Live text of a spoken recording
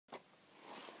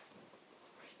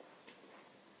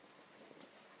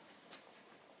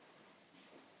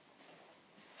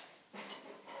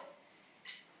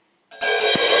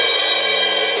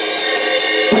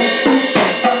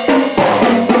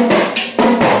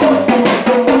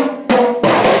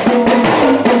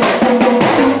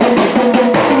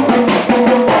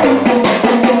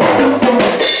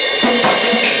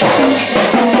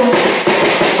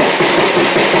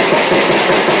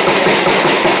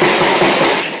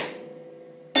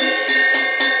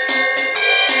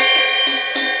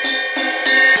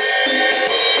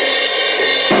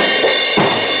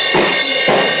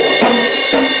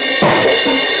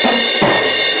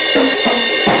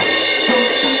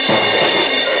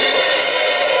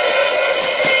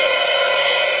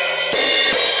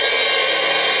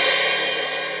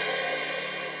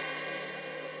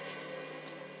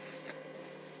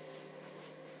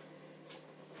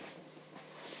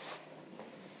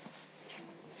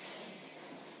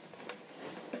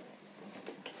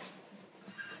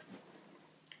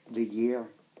the year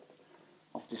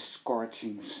of the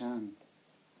scorching sun.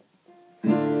 The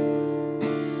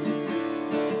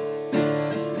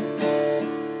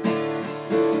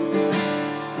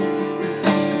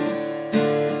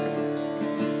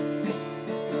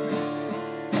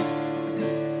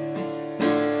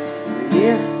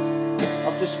year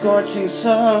of the scorching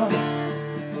sun.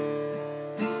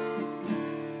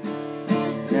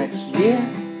 Next year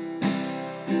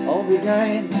all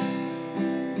began.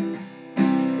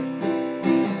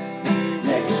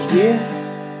 Next year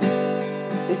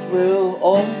it will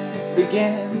all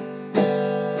begin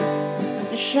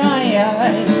to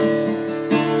shine.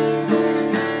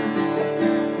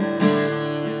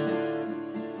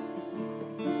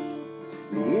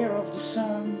 The year of the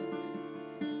sun.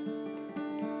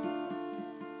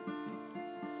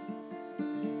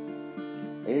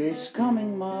 It is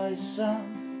coming, my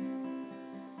son.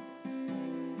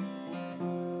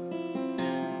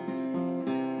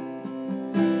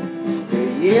 The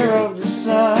year of the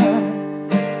sun.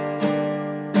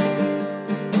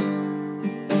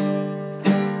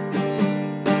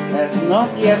 Has not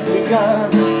yet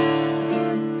begun.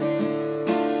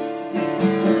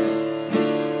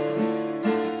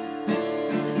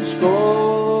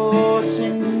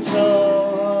 Scorching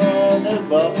sun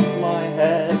above my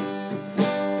head.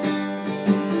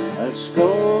 A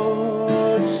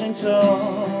scorching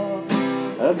sun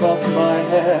above my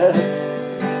head.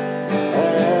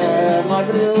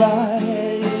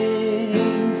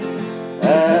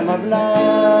 Am I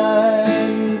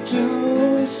blind to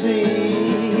see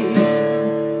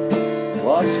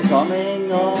what's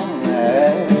coming on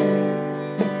ahead?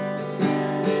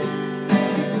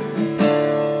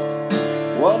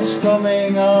 What's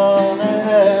coming on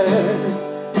ahead?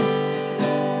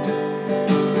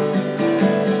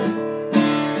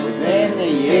 Within a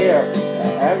year,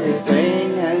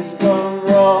 everything has gone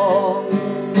wrong.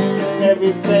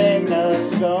 Everything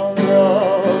has gone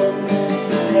wrong.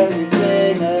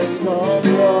 Everything has gone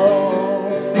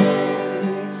wrong.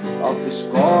 Of the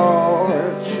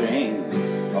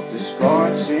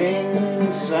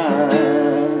scorching sun.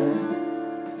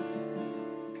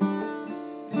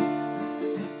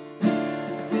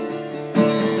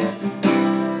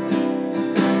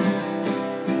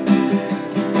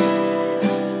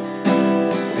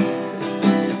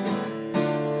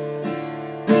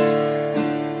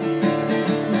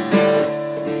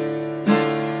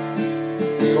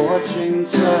 Scorching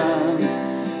sun,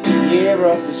 year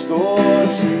of the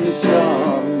scorching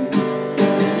sun,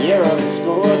 year of the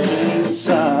scorching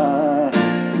sun,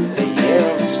 the year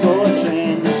of the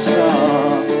scorching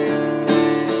sun.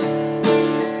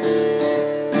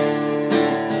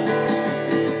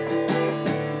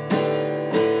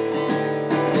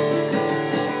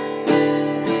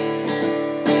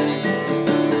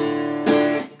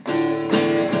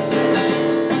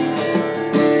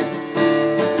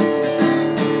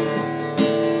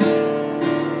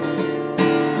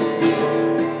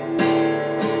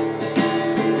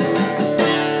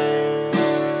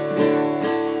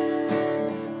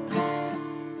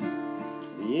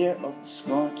 Year of the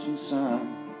scorching sun.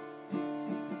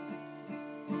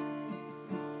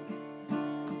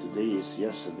 Today is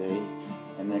yesterday,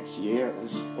 and next year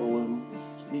is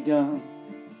almost begun.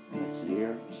 Next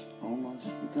year is almost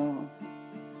begun.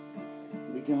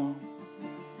 Begun,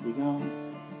 begun,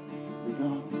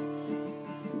 begun,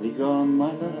 begun,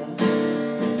 my love.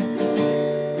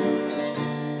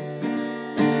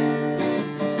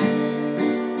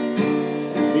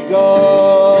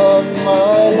 Begun,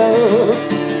 my love.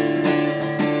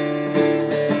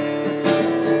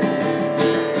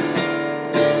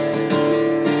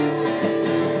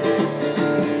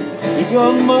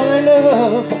 Begun, my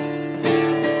love.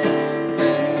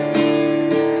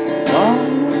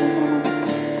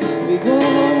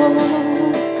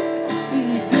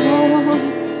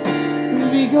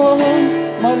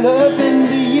 Begun, my love, in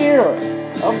the year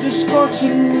of the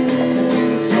scorching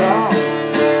sun.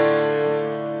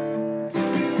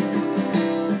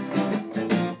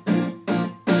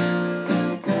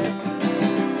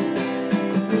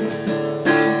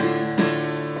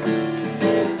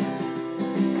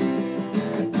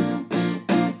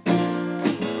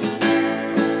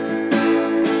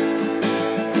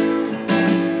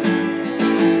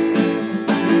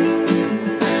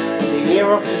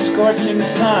 Of the scorching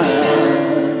sun.